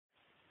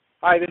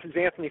Hi, this is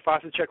Anthony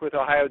Fosicek with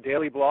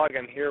OhioDaily blog.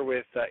 I'm here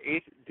with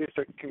 8th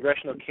District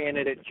Congressional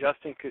candidate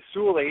Justin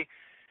Coussoule,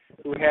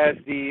 who has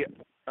the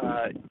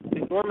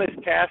enormous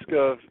task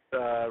of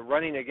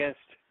running against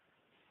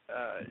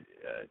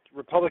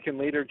Republican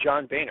leader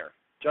John Boehner.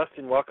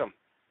 Justin, welcome.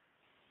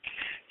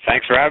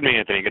 Thanks for having me,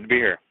 Anthony. Good to be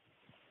here.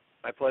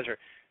 My pleasure.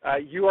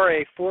 You are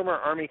a former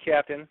Army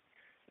captain.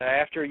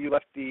 After you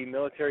left the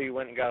military, you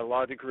went and got a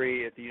law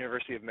degree at the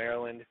University of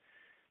Maryland.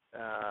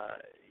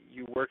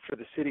 You worked for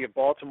the city of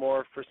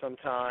Baltimore for some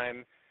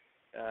time.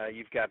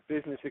 You've got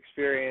business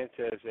experience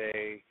as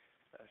a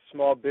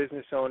small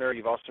business owner.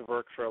 You've also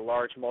worked for a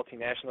large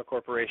multinational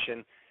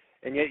corporation,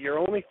 and yet you're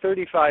only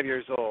 35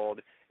 years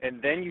old,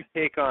 and then you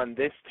take on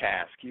this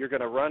task. You're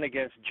going to run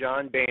against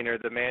John Boehner,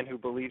 the man who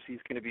believes he's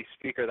going to be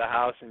Speaker of the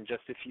House in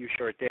just a few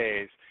short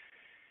days.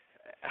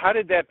 How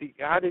did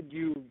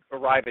you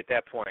arrive at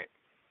that point?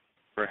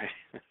 Right.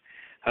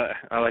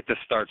 I like to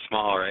start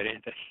small, right,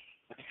 Anthony?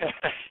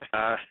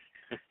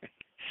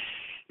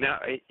 Now,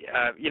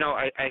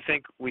 I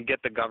think we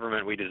get the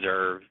government we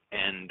deserve,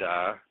 and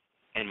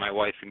my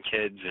wife and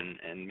kids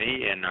and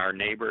me and our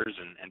neighbors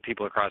and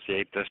people across the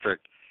 8th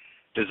District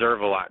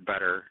deserve a lot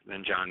better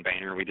than John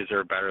Boehner. We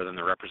deserve better than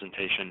the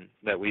representation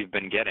that we've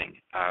been getting.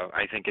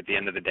 I think at the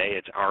end of the day,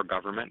 it's our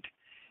government,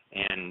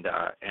 and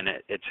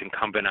it's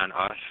incumbent on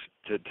us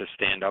to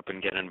stand up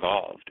and get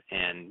involved.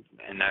 And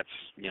that's,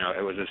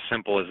 it was as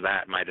simple as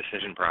that, my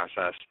decision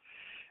process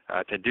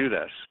to do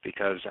this,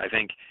 because I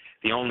think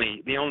the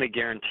only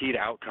guaranteed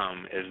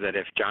outcome is that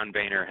if John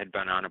Boehner had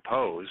been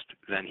unopposed,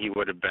 then he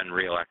would have been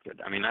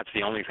reelected. I mean, that's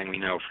the only thing we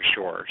know for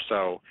sure.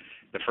 So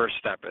the first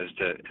step is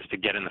to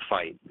get in the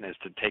fight, is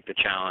to take the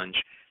challenge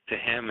to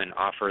him and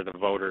offer the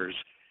voters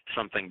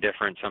something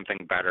different,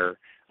 something better,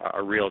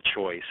 a real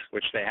choice,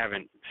 which they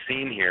haven't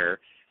seen here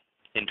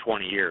in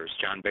 20 years.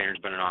 John Boehner's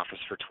been in office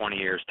for 20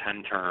 years,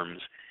 10 terms,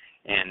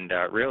 and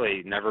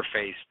really never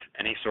faced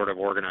any sort of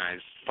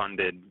organized,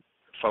 funded,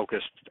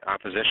 focused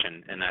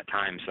opposition in that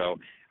time. So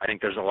I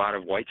think there's a lot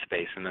of white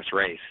space in this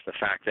race. The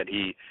fact that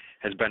he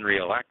has been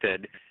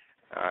reelected,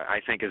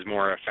 I think, is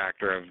more a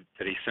factor of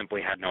that he simply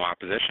had no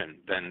opposition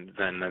than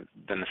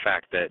the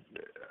fact that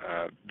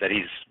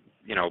he's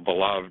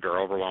beloved or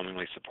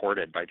overwhelmingly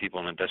supported by people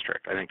in the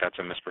district. I think that's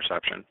a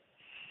misperception.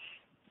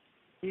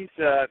 He's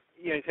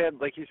had,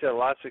 like you said, a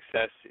lot of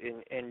success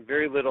and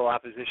very little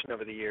opposition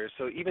over the years.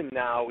 So even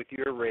now with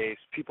your race,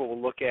 people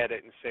will look at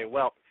it and say,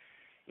 well,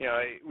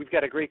 we've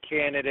got a great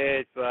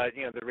candidate, but,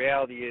 the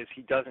reality is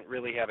he doesn't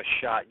really have a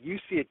shot. You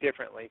see it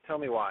differently. Tell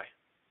me why.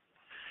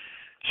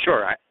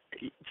 Sure.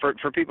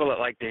 For people that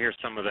like to hear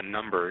some of the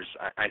numbers,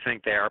 I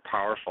think they are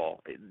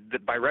powerful.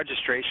 By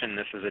registration,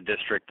 this is a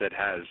district that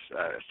has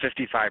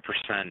 55%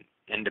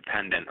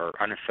 independent or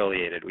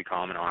unaffiliated, we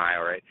call them in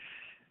Ohio, right?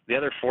 The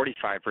other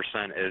 45%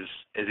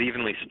 is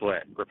evenly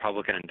split,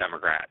 Republican and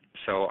Democrat.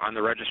 So on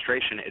the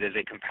registration, it is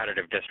a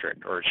competitive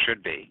district, or it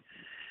should be.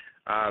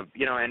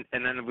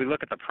 And then we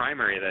look at the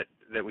primary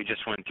that we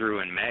just went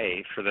through in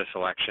May for this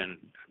election.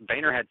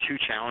 Boehner had two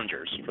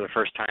challengers for the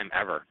first time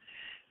ever,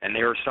 and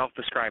they were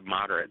self-described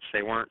moderates.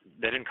 They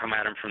didn't come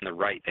at him from the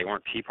right. They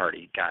weren't Tea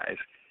Party guys.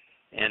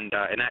 And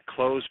in that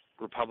closed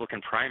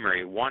Republican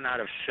primary, 1 out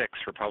of 6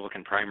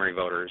 Republican primary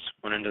voters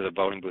went into the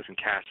voting booth and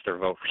cast their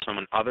vote for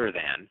someone other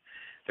than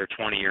their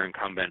 20-year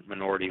incumbent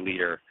minority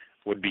leader,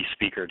 would-be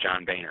Speaker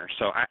John Boehner.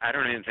 So I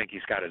don't even think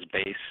he's got his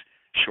base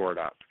shored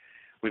up.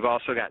 We've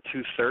also got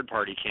 2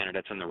 third-party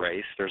candidates in the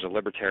race. There's a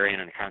Libertarian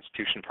and a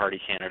Constitution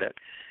Party candidate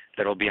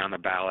that will be on the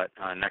ballot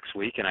next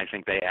week, and I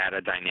think they add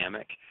a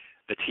dynamic.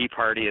 The Tea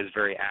Party is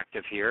very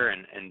active here,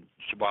 and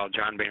while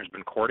John Boehner's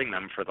been courting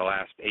them for the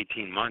last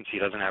 18 months, he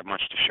doesn't have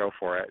much to show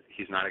for it.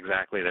 He's not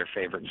exactly their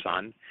favorite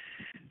son.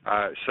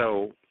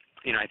 So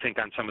I think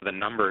on some of the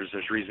numbers,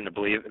 there's reason to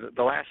believe.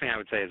 The last thing I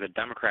would say is a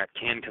Democrat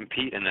can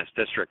compete in this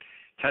district.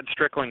 Ted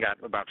Strickland got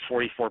about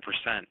 44%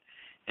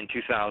 in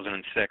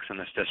 2006 in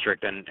this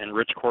district, and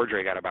Rich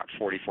Cordray got about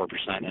 44%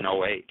 in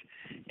 08.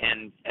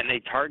 And they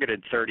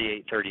targeted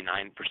 38,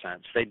 39%. So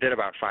they did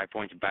about 5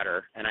 points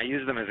better. And I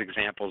use them as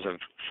examples of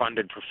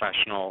funded,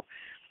 professional,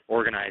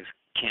 organized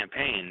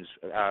campaigns,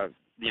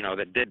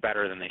 that did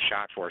better than they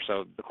shot for.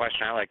 So the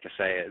question I like to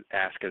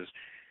ask is,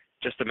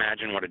 just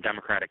imagine what a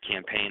Democratic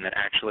campaign that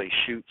actually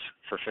shoots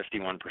for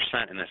 51%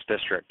 in this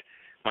district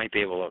might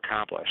be able to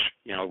accomplish.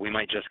 We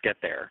might just get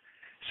there.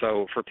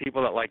 So for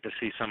people that like to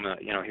see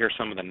hear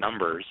some of the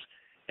numbers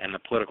and the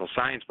political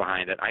science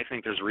behind it, I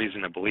think there's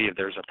reason to believe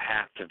there's a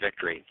path to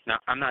victory. Now,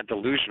 I'm not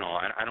delusional.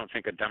 I don't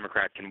think a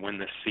Democrat can win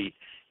this seat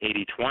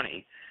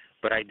 80-20,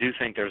 but I do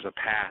think there's a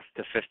path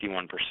to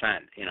 51%.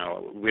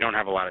 We don't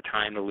have a lot of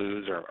time to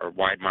lose or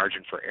wide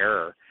margin for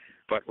error,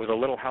 but with a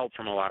little help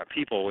from a lot of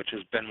people, which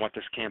has been what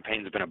this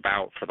campaign's been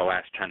about for the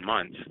last 10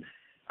 months,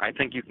 I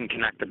think you can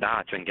connect the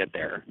dots and get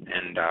there,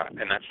 and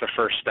that's the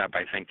first step,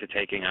 I think, to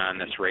taking on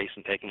this race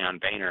and taking on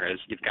Boehner is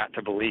you've got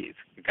to believe.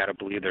 You've got to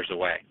believe there's a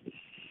way.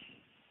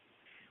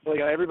 Well,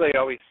 everybody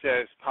always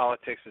says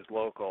politics is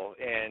local,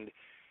 and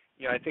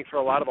I think for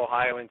a lot of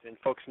Ohioans and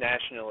folks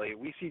nationally,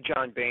 we see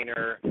John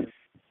Boehner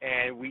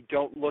and we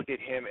don't look at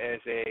him as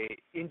a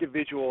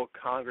individual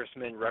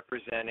congressman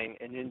representing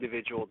an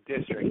individual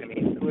district. I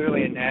mean, he's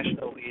clearly a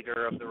national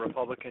leader of the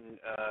Republican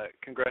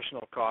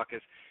Congressional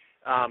Caucus.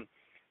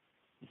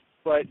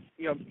 But,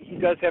 you know, he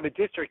does have a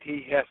district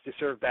he has to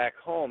serve back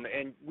home,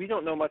 and we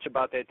don't know much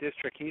about that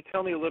district. Can you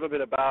tell me a little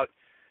bit about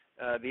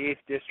the 8th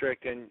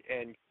District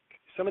and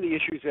some of the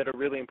issues that are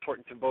really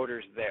important to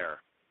voters there?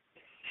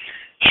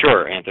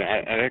 Sure, Anthony.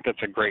 I think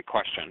that's a great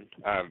question.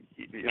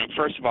 You know,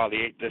 first of all, the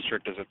 8th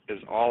District is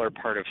all or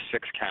part of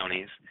 6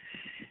 counties.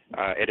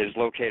 It is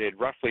located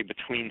roughly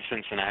between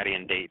Cincinnati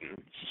and Dayton,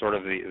 sort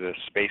of the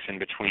space in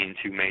between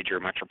 2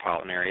 major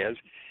metropolitan areas.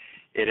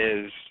 It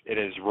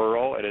is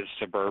rural, it is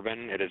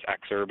suburban, it is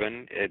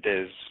exurban,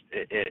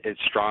 it's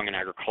strong in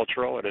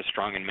agricultural, it is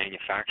strong in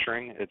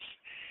manufacturing.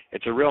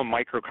 It's a real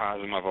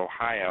microcosm of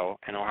Ohio,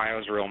 and Ohio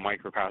is a real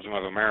microcosm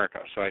of America.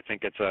 So I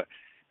think it's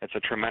a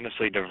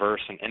tremendously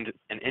diverse and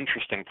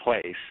interesting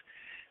place.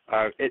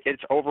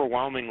 It's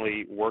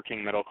overwhelmingly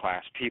working middle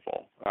class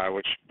people,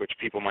 which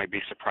people might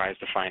be surprised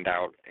to find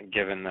out,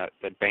 given that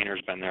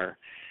Boehner's been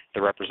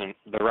the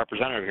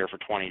representative here for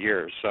 20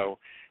 years. So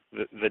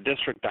the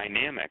district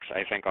dynamics,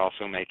 I think,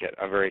 also make it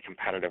a very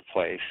competitive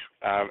place.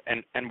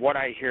 And what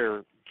I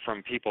hear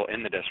from people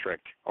in the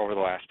district over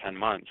the last 10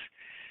 months,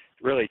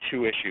 really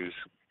 2 issues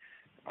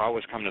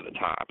always come to the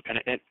top. And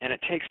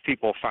it takes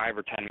people 5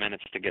 or 10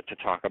 minutes to get to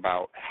talk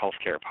about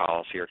healthcare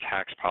policy or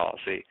tax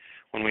policy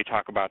when we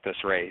talk about this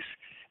race.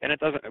 And it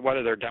doesn't,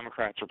 whether they're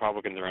Democrats,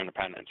 Republicans, or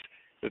independents.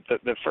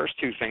 The first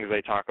 2 things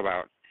they talk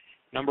about,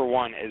 number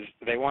one is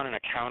they want an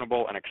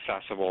accountable and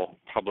accessible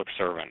public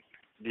servant.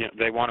 You know,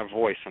 they want a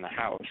voice in the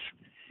House.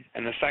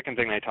 And the second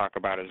thing they talk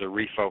about is a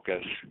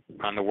refocus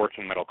on the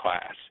working middle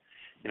class,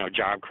 you know,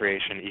 job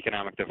creation,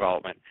 economic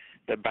development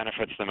that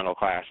benefits the middle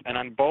class. And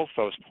on both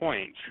those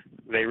points,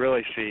 they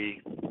really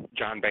see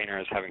John Boehner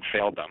as having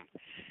failed them.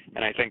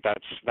 And I think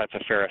that's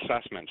a fair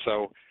assessment.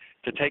 So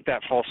to take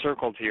that full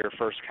circle to your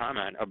first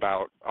comment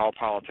about all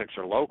politics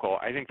are local,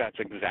 I think that's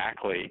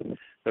exactly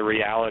the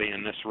reality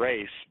in this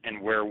race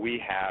and where we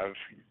have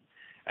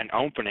an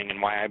opening and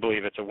why I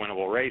believe it's a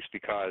winnable race,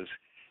 because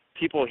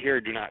people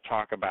here do not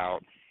talk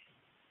about,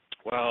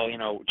 well, you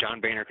know, John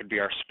Boehner could be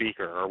our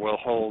speaker or we'll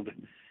hold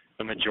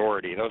the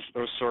majority.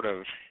 Those sort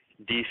of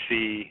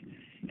D.C.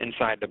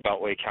 inside the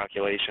Beltway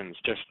calculations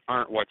just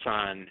aren't what's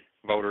on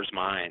voters'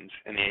 minds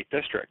in the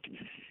 8th District.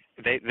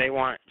 They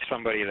want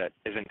somebody that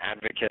is an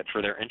advocate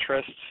for their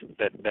interests,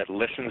 that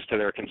listens to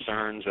their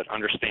concerns, that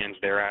understands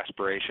their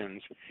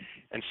aspirations.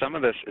 And some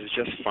of this is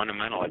just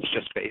fundamental. It's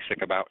just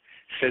basic about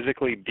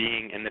physically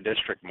being in the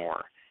district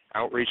more,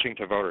 outreaching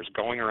to voters,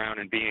 going around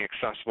and being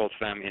accessible to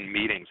them in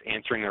meetings,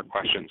 answering their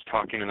questions,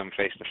 talking to them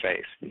face to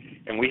face.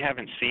 And we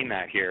haven't seen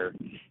that here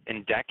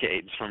in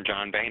decades from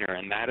John Boehner,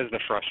 and that is the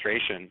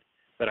frustration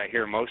that I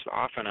hear most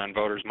often on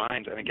voters'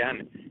 minds. And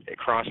again, it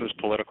crosses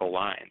political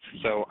lines.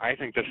 So I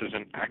think this is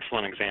an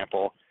excellent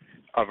example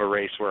of a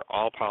race where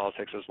all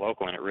politics is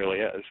local, and it really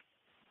is.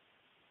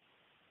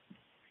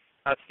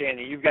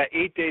 Outstanding. You've got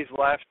 8 days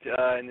left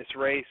in this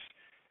race.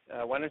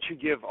 Why don't you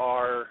give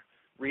our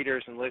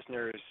readers and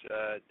listeners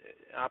an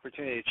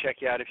opportunity to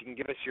check you out? If you can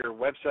give us your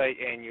website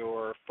and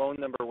your phone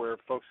number where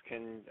folks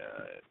can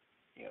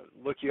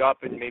look you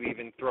up and maybe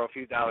even throw a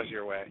few dollars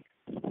your way.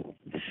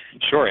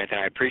 Sure,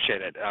 Anthony, I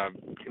appreciate it.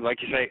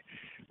 Like you say,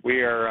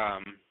 we are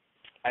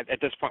at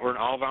this point we're an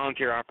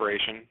all-volunteer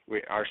operation.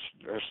 Our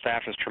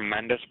staff is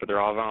tremendous, but they're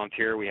all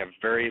volunteer. We have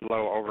very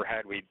low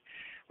overhead. We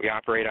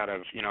operate out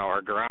of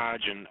our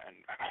garage and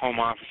home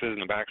offices in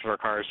the backs of our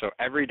cars. So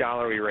every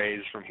dollar we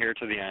raise from here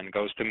to the end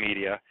goes to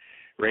media,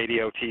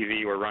 radio,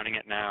 TV. We're running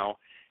it now.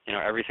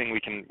 Everything we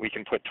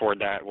can put toward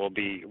that will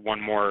be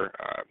one more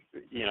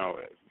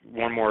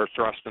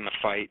thrust in the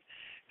fight.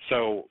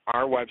 So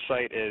our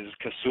website is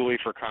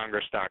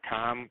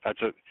CousouleForCongress.com.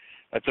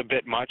 That's a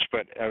bit much,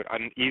 but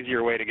an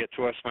easier way to get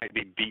to us might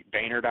be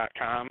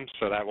BeatBoehner.com.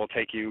 So that will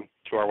take you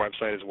to our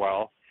website as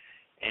well.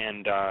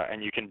 And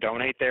you can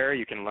donate there.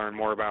 You can learn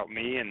more about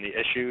me and the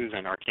issues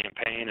and our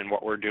campaign and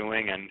what we're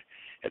doing. And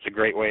it's a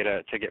great way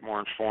to get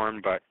more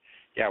informed. But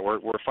yeah, we're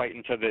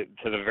fighting to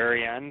the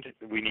very end.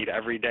 We need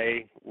every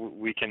day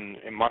we can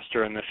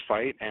muster in this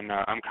fight, and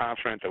I'm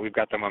confident that we've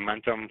got the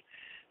momentum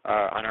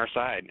on our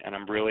side, and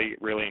I'm really,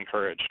 really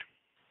encouraged.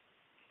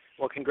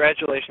 Well,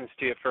 congratulations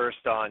to you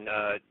first on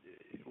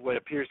what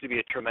appears to be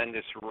a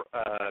tremendous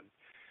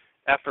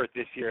effort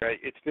this year.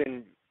 It's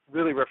been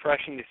really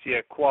refreshing to see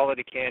a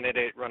quality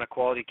candidate run a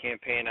quality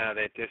campaign out of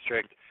that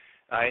district.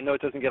 I know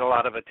it doesn't get a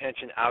lot of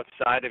attention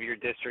outside of your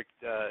district,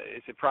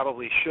 as it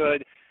probably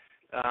should,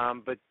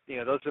 but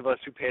those of us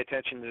who pay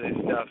attention to this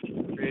stuff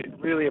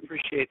really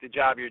appreciate the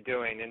job you're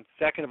doing. And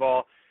second of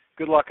all,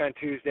 good luck on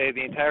Tuesday.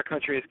 The entire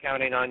country is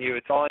counting on you.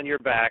 It's all on your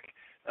back.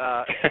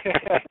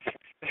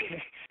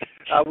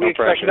 We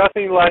expect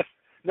nothing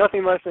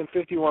less than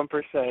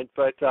 51%,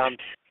 but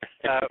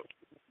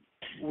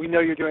we know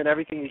you're doing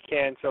everything you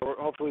can. So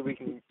hopefully we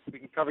can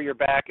cover your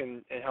back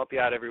and help you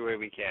out every way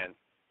we can.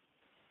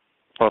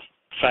 Well,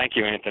 Thank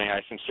you, Anthony.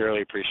 I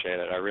sincerely appreciate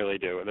it. I really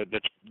do.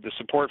 The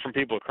support from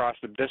people across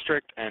the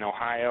district and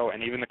Ohio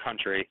and even the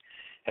country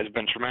has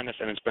been tremendous,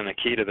 and it's been the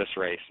key to this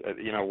race.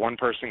 One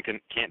person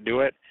can't do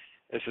it.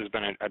 This has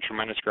been a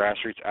tremendous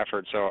grassroots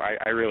effort, so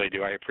I really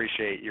do. I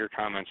appreciate your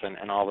comments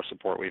and all the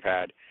support we've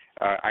had.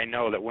 I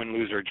know that win,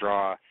 lose, or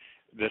draw,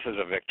 this is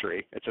a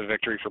victory. It's a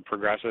victory for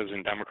progressives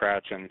and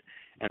Democrats and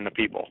the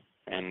people,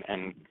 and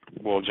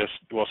we'll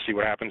see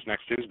what happens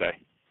next Tuesday.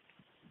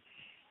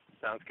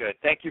 Sounds good.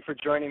 Thank you for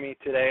joining me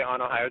today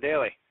on Ohio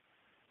Daily.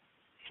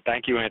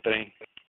 Thank you, Anthony.